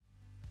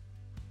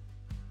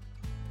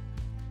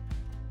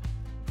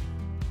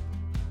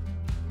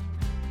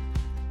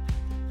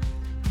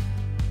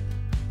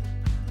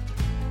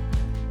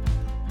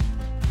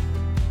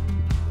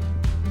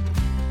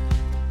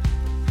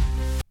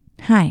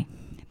Hi,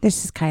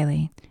 this is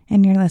Kylie,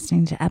 and you're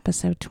listening to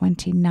episode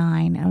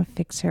 29 of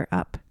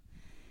FixHerUp.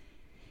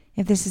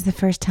 If this is the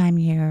first time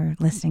you're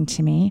listening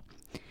to me,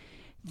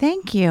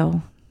 thank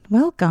you.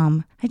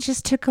 Welcome. I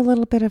just took a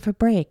little bit of a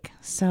break,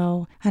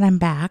 and I'm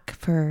back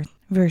for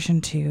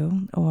version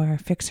 2 or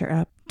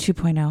FixHerUp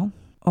 2.0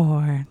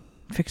 or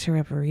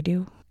FixHerUp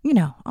redo. You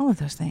know, all of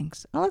those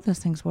things. All of those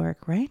things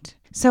work, right?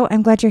 So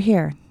I'm glad you're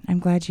here. I'm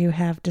glad you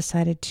have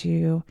decided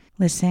to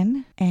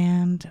listen,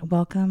 and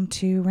welcome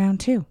to round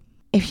 2.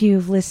 If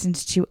you've listened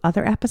to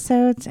other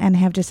episodes and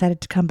have decided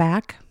to come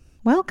back,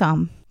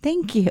 welcome.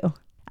 Thank you.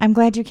 I'm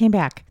glad you came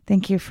back.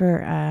 Thank you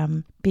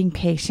for being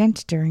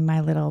patient during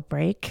my little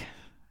break.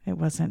 It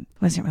wasn't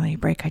really a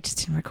break. I just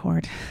didn't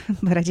record,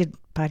 but I did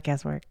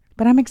podcast work.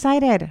 But I'm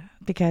excited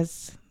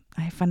because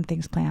I have fun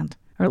things planned,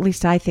 or at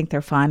least I think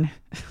they're fun.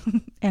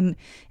 and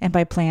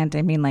by planned,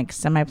 I mean like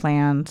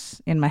semi-planned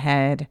in my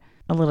head,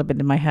 a little bit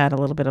in my head, a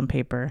little bit on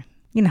paper.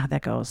 You know how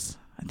that goes.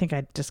 I think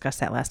I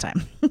discussed that last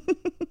time.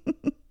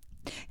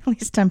 At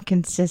least I'm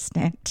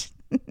consistent.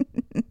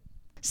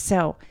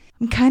 So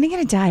I'm kind of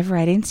going to dive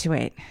right into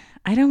it.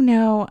 I don't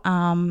know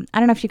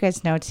if you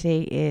guys know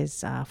today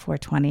is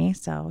 420,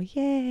 so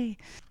yay.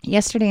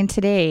 Yesterday and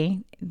today,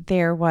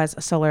 there was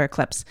a solar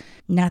eclipse.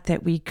 Not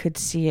that we could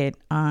see it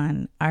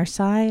on our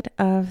side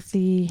of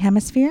the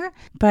hemisphere,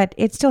 but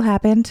it still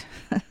happened.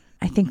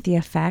 I think the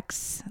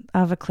effects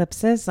of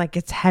eclipses, like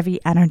it's heavy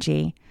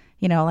energy.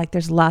 You know, like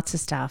there's lots of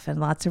stuff and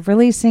lots of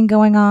releasing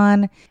going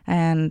on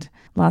and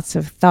lots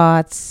of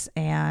thoughts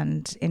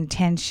and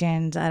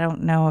intentions. I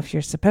don't know if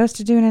you're supposed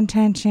to do an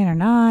intention or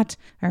not,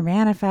 or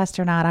manifest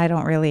or not. I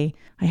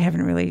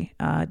haven't really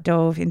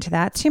dove into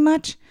that too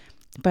much,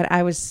 but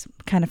I was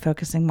kind of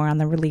focusing more on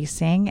the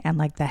releasing and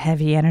like the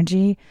heavy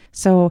energy.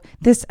 So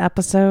this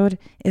episode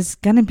is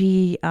going to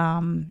be,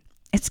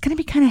 it's going to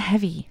be kind of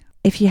heavy.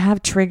 If you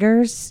have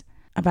triggers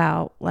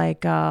about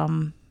like, I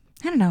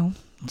don't know,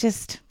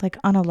 just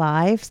like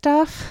unalive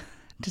stuff.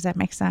 Does that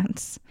make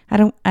sense? I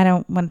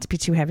don't want it to be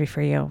too heavy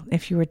for you.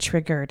 If you were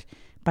triggered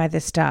by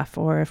this stuff,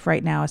 or if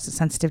right now is a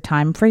sensitive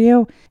time for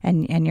you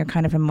and you're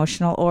kind of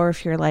emotional, or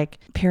if you're like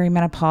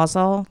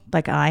perimenopausal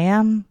like I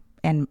am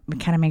and it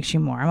kind of makes you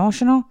more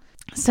emotional.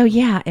 So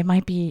yeah, it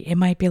might be a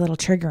little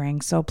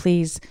triggering. So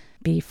please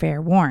be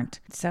fair warned.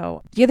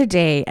 So the other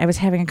day I was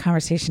having a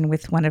conversation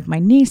with one of my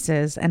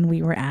nieces, and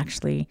we were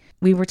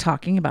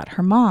talking about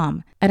her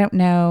mom. I don't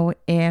know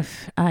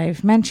if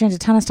I've mentioned a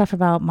ton of stuff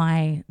about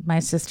my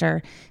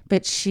sister,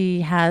 but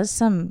she has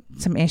some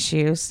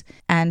issues,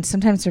 and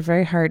sometimes they're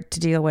very hard to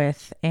deal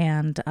with.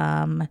 And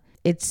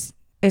it's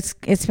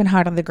been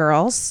hard on the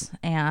girls,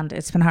 and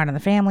it's been hard on the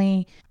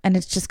family, and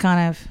it's just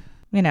kind of,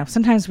 you know,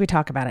 sometimes we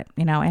talk about it,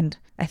 you know, and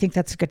I think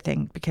that's a good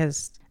thing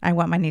because I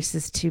want my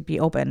nieces to be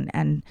open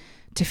and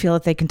to feel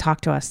that they can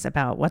talk to us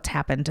about what's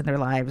happened in their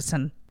lives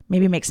and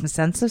maybe make some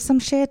sense of some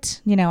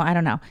shit. You know, I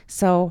don't know.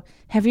 So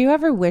have you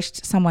ever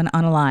wished someone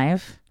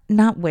unalive?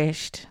 Not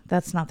wished.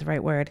 That's not the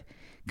right word.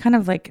 Kind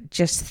of like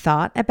just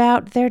thought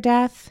about their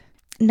death.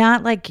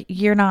 Not like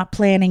you're not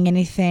planning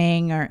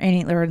anything or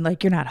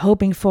like you're not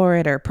hoping for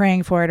it or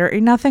praying for it or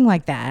nothing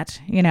like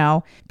that, you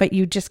know, but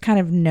you just kind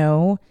of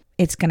know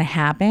it's going to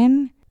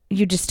happen.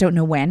 You just don't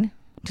know when.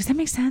 Does that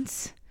make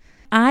sense?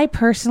 I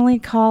personally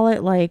call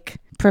it like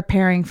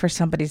preparing for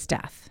somebody's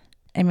death.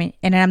 I mean,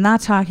 and I'm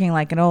not talking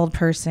like an old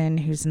person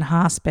who's in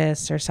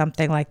hospice or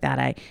something like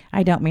that.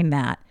 I don't mean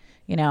that,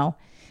 you know,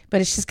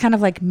 but it's just kind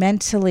of like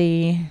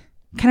mentally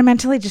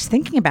just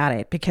thinking about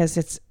it because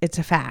it's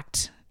a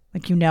fact.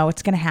 Like, you know,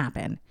 it's going to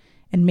happen.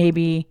 And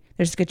maybe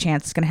there's a good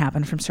chance it's going to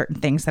happen from certain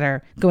things that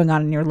are going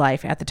on in your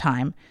life at the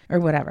time or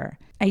whatever.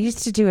 I used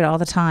to do it all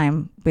the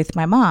time with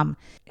my mom.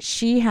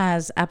 She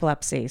has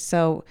epilepsy.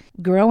 So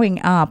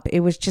growing up,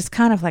 it was just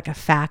kind of like a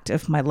fact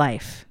of my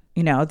life,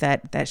 you know,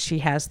 that she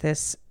has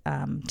this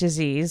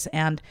disease.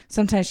 And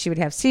sometimes she would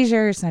have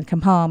seizures and I'd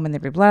come home and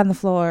there'd be blood on the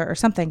floor or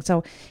something.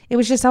 So it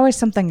was just always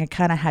something I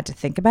kind of had to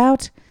think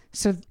about.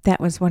 So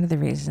that was one of the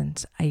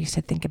reasons I used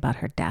to think about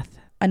her death.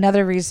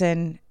 Another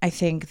reason I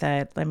think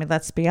that, I mean,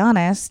 let's be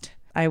honest,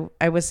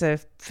 I was a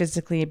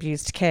physically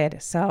abused kid.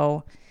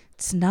 So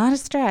it's not a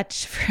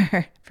stretch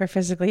for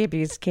physically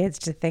abused kids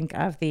to think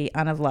of the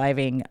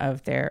unaliving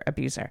of their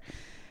abuser.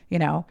 You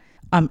know,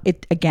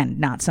 it again,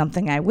 not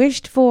something I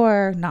wished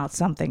for, not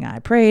something I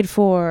prayed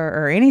for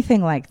or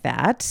anything like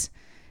that,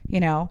 you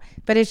know,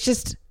 but it's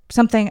just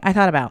something I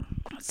thought about.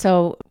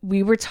 So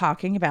we were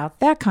talking about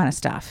that kind of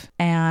stuff.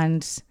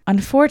 And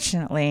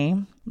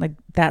unfortunately, like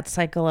that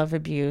cycle of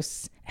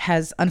abuse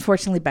has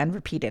unfortunately been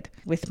repeated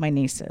with my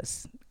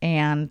nieces.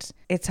 And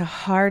it's a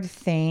hard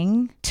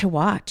thing to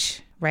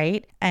watch,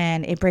 right?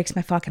 And it breaks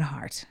my fucking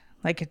heart.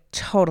 Like it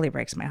totally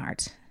breaks my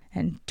heart.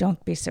 And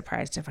don't be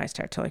surprised if I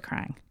start totally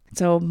crying.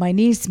 So my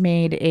niece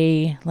made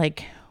a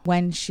like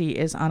when she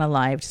is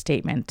unalived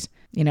statement,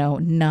 you know,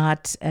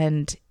 not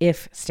an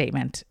if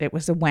statement. It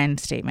was a when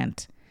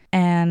statement.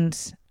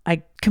 And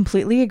I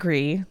completely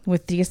agree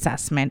with the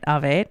assessment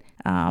of it.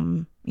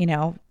 You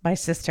know, my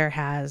sister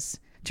has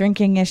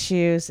drinking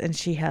issues and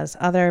she has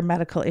other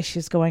medical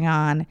issues going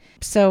on.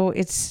 So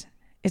it's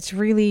it's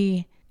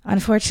really,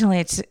 unfortunately,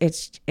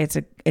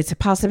 it's a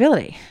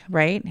possibility,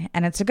 right?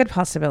 And it's a good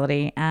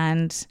possibility,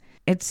 and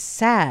it's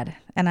sad,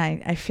 and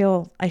I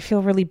feel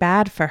really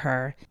bad for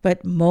her,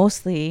 but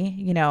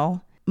mostly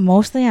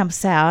I'm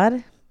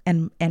sad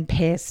and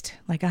pissed.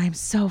 Like, I'm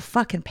so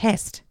fucking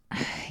pissed.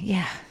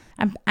 Yeah,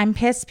 I'm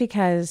pissed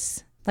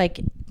because,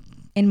 like,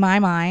 in my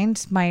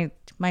mind,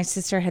 my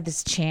sister had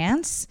this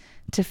chance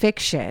to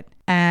fix shit,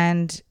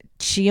 and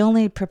she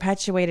only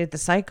perpetuated the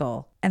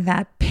cycle, and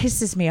that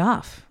pisses me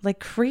off like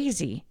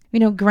crazy.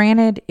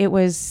 Granted,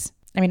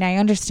 I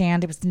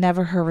understand it was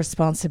never her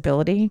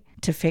responsibility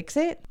to fix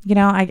it.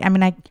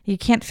 You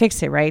can't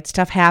fix it, right?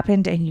 Stuff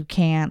happened and you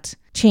can't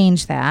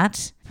change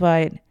that,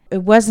 but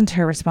it wasn't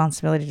her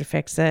responsibility to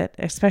fix it,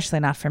 especially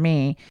not for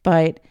me.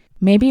 But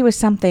maybe it was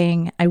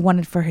something I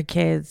wanted for her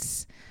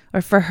kids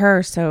or for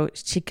her so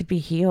she could be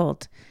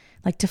healed,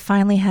 like to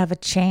finally have a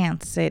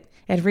chance at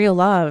real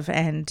love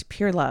and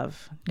pure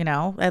love,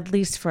 at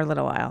least for a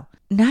little while.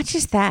 Not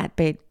just that,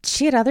 but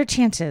she had other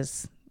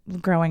chances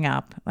growing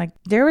up. Like,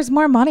 there was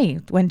more money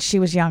when she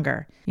was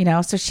younger,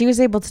 so she was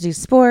able to do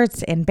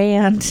sports and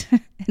band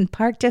and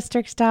park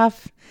district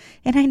stuff.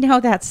 And I know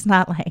that's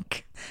not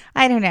like,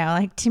 I don't know,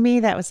 like, to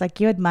me, that was like,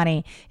 you had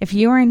money. If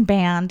you were in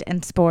band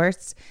and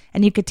sports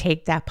and you could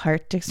take that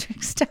park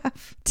district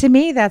stuff, to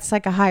me, that's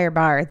like a higher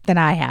bar than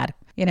I had.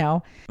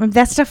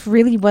 That stuff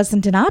really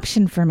wasn't an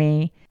option for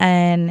me.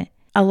 And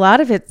a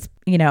lot of it's,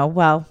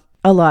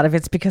 a lot of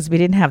it's because we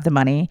didn't have the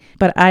money,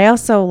 but I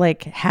also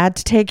had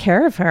to take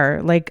care of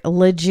her,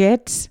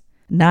 legit,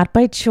 not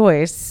by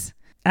choice.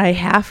 I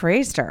half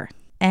raised her,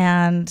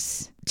 and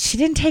she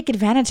didn't take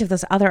advantage of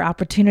those other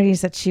opportunities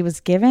that she was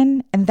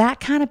given. And that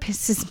kind of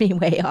pisses me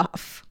way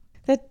off.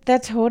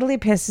 That totally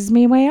pisses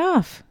me way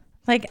off.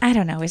 Like, I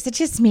don't know. Is it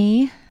just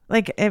me?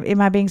 Like, am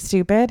I being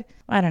stupid?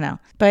 I don't know.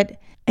 But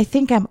I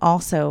think I'm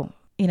also,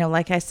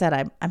 like I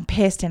said, I'm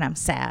pissed and I'm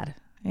sad,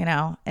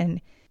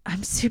 and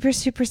I'm super,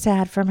 super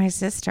sad for my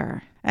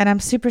sister, and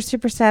I'm super,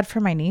 super sad for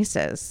my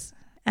nieces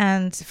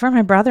and for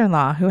my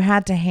brother-in-law who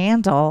had to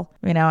handle,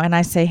 and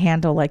I say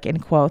handle like in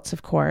quotes,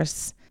 of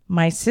course,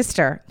 my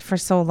sister for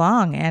so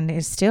long and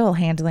is still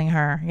handling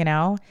her,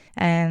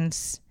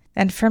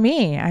 and for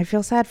me, I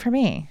feel sad for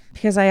me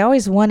because I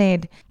always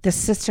wanted the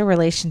sister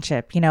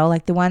relationship,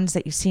 like the ones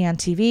that you see on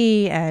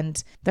TV,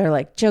 and they're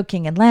like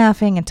joking and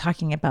laughing and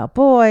talking about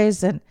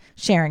boys and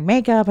sharing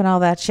makeup and all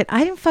that shit.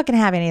 I didn't fucking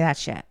have any of that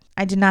shit.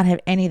 I did not have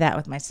any of that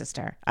with my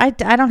sister. I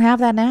don't have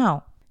that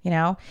now,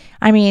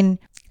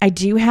 I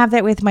do have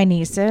that with my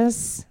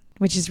nieces,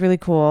 which is really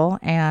cool.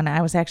 And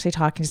I was actually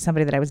talking to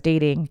somebody that I was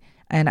dating,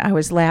 and I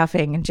was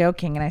laughing and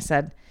joking. And I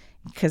said,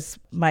 because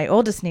my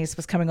oldest niece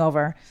was coming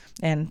over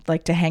and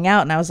to hang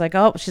out. And I was like,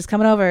 oh, she's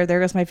coming over. There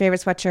goes my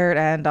favorite sweatshirt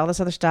and all this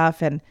other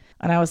stuff. And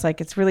I was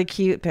like, it's really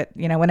cute. But,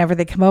 whenever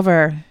they come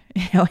over,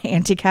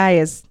 Auntie Kai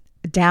is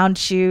down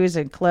shoes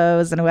and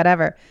clothes and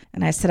whatever.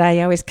 And I said,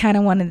 I always kind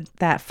of wanted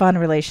that fun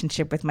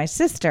relationship with my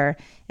sister.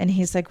 And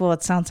he's like, well,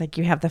 it sounds like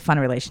you have the fun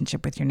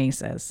relationship with your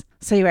nieces.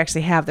 So you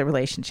actually have the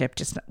relationship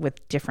just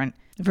with different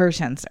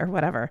versions or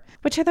whatever,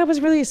 which I thought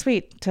was really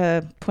sweet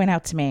to point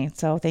out to me.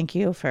 So thank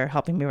you for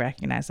helping me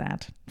recognize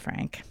that,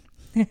 Frank.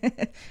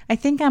 I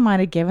think I might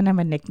have given him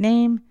a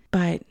nickname,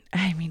 but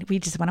we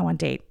just went on one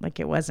date. Like,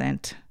 it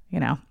wasn't,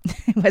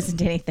 it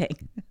wasn't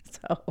anything.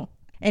 So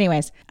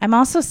anyways, I'm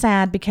also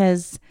sad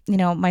because,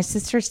 my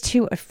sister's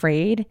too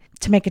afraid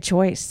to make a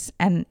choice.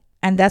 And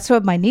that's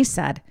what my niece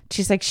said.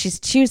 She's like, she's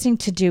choosing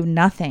to do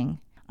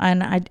nothing.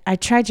 And I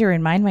tried to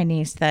remind my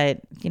niece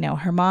that,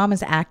 her mom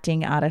is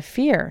acting out of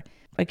fear.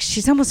 Like,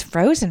 she's almost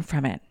frozen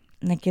from it.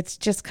 Like, it's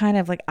just kind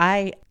of like,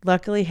 I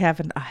luckily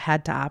haven't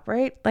had to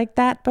operate like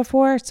that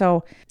before.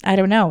 So I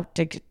don't know.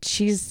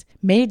 She's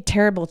made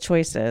terrible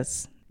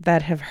choices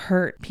that have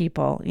hurt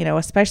people,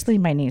 especially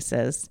my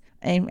nieces.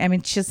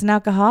 She's an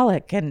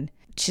alcoholic, and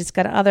she's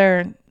got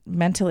other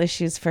mental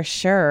issues for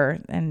sure.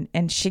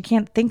 And she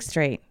can't think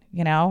straight,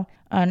 and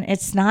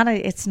it's not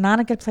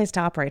a good place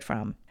to operate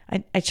from.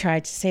 I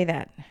tried to say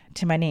that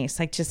to my niece,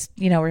 like, just,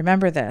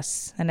 remember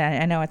this. And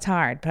I know it's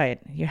hard, but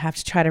you have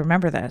to try to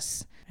remember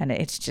this. And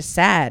it's just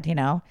sad,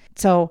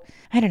 So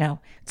I don't know.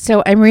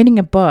 So I'm reading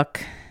a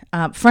book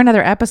for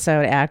another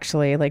episode,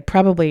 actually, like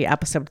probably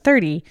episode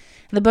 30.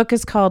 The book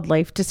is called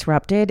Life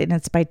Disrupted, and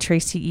it's by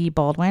Tracy E.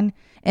 Baldwin.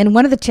 And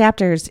one of the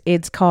chapters,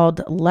 it's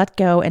called Let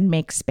Go and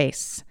Make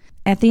Space.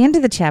 At the end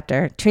of the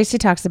chapter, Tracy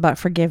talks about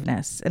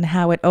forgiveness and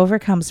how it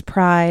overcomes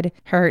pride,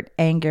 hurt,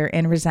 anger,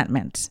 and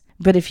resentment.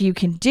 But if you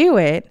can do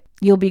it,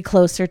 you'll be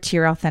closer to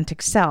your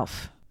authentic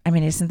self.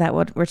 Isn't that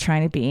what we're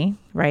trying to be,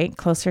 right?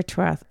 Closer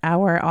to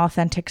our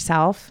authentic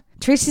self.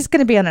 Tracy's going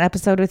to be on an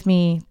episode with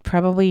me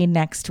probably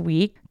next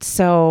week.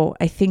 So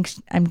I think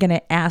I'm going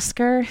to ask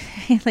her,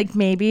 like,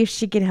 maybe if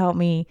she could help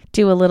me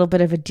do a little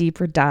bit of a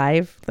deeper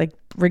dive, like,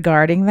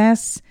 regarding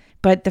this.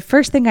 But the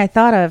first thing I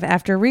thought of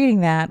after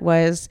reading that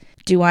was,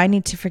 do I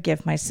need to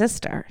forgive my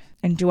sister?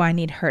 And do I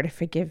need her to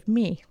forgive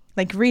me?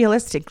 Like,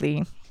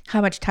 realistically,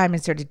 how much time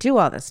is there to do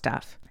all this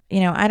stuff?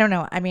 I don't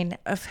know.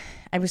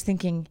 I was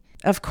thinking,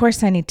 of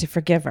course I need to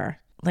forgive her.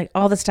 like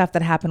all the stuff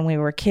that happened when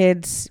we were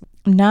kids.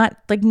 Not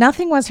like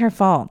nothing was her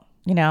fault,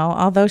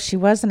 although she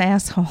was an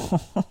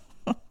asshole.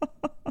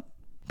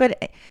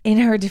 But in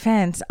her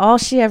defense, all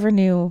she ever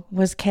knew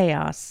was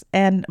chaos.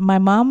 And my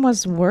mom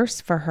was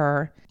worse for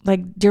her,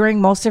 like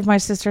during most of my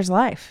sister's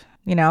life.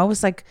 It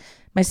was like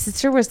my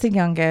sister was the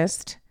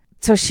youngest,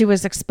 so she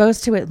was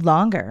exposed to it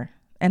longer.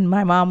 And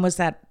my mom was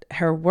at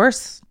her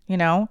worst,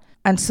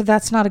 And so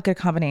that's not a good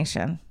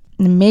combination.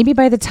 And maybe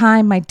by the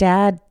time my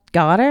dad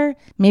got her,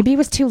 maybe it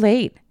was too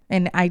late.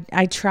 And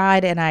I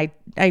tried and I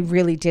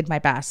really did my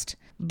best.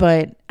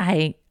 But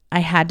I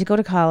had to go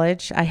to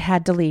college. I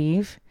had to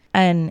leave.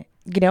 And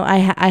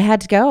I had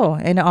to go,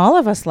 and all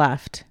of us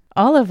left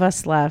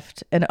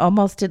and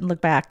almost didn't look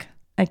back.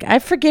 Like,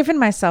 I've forgiven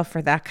myself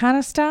for that kind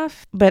of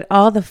stuff, but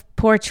all the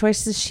poor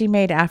choices she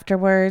made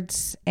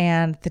afterwards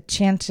and the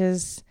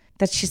chances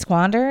that she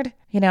squandered,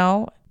 I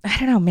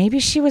don't know, maybe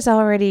she was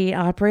already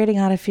operating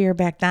out of fear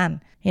back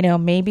then.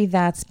 Maybe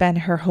that's been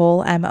her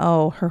whole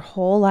MO, her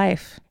whole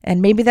life.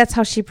 And maybe that's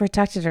how she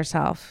protected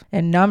herself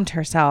and numbed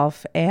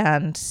herself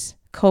and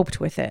coped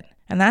with it.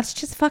 And that's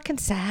just fucking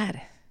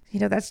sad.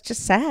 That's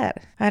just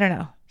sad. I don't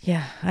know.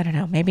 Yeah, I don't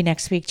know. Maybe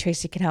next week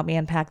Tracy can help me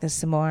unpack this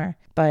some more.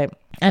 But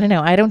I don't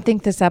know. I don't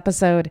think this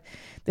episode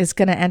is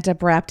going to end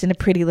up wrapped in a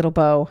pretty little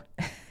bow.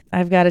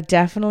 I've got to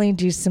definitely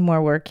do some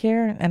more work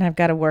here, and I've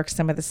got to work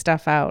some of the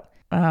stuff out.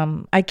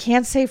 I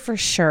can't say for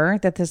sure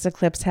that this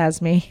eclipse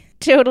has me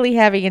totally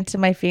heavy into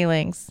my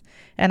feelings,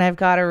 and I've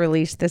got to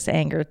release this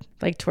anger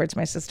like towards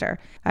my sister.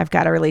 I've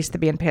got to release the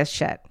being pissed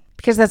shit.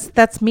 Because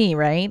that's me,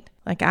 right?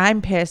 Like,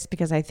 I'm pissed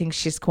because I think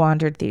she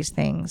squandered these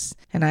things.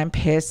 And I'm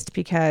pissed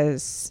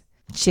because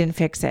she didn't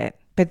fix it.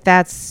 But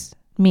that's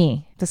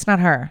me. That's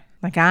not her.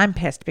 Like, I'm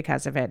pissed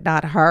because of it,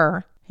 not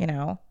her,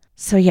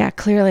 So, yeah,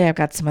 clearly I've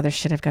got some other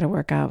shit I've got to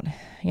work out,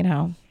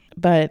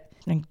 But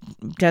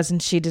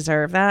doesn't she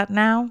deserve that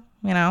now,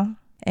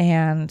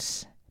 And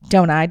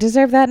don't I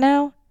deserve that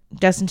now?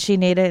 Doesn't she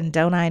need it and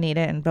don't I need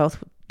it? And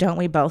don't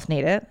we both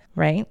need it,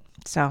 right?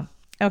 So,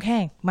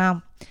 okay,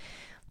 well.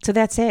 So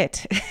that's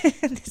it.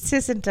 This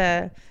isn't,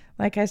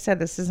 like I said,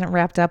 this isn't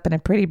wrapped up in a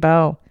pretty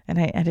bow. And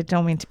I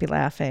don't mean to be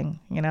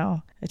laughing,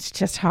 It's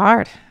just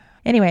hard.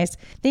 Anyways,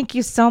 thank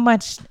you so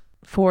much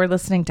for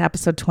listening to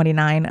episode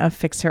 29 of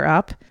Fix Her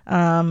Up.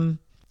 I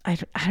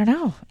don't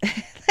know.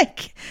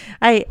 Like,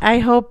 I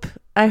hope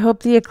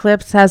the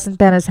eclipse hasn't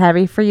been as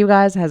heavy for you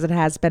guys as it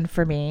has been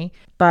for me.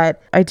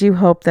 But I do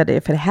hope that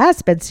if it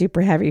has been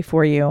super heavy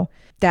for you,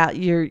 that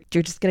you're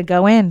just going to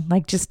go in,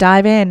 like just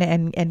dive in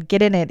and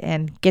get in it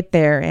and get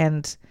there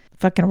and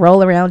fucking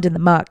roll around in the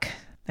muck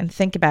and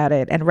think about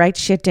it and write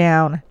shit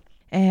down.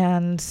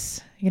 And,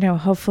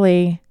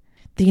 hopefully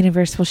the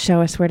universe will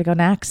show us where to go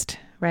next,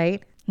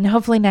 right? And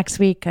hopefully next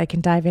week I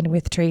can dive in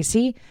with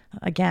Tracy.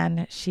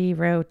 Again, she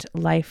wrote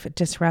Life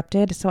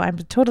Disrupted. So I'm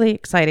totally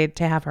excited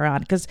to have her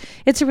on because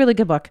it's a really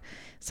good book.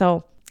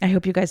 So I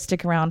hope you guys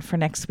stick around for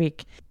next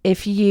week.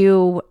 If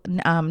you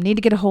need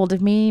to get a hold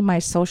of me, my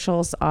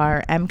socials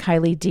are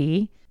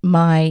mkylied.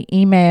 My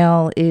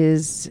email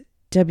is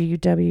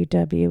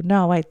www.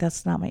 No, wait,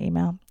 that's not my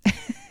email.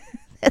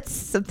 That's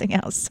something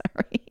else.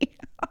 Sorry.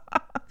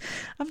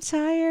 I'm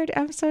tired.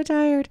 I'm so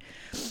tired.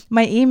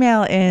 My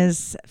email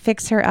is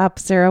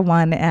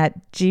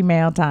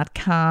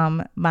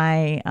fixherup01@gmail.com.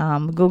 My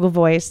Google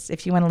Voice,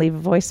 if you want to leave a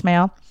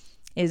voicemail,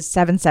 is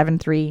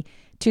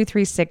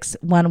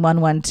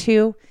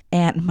 773-236-1112.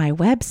 And my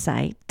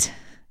website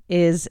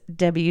is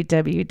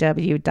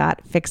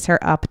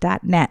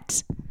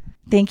www.fixherup.net.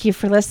 Thank you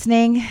for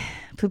listening.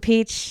 Poo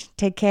Peach,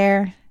 take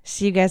care.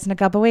 See you guys in a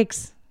couple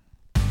weeks.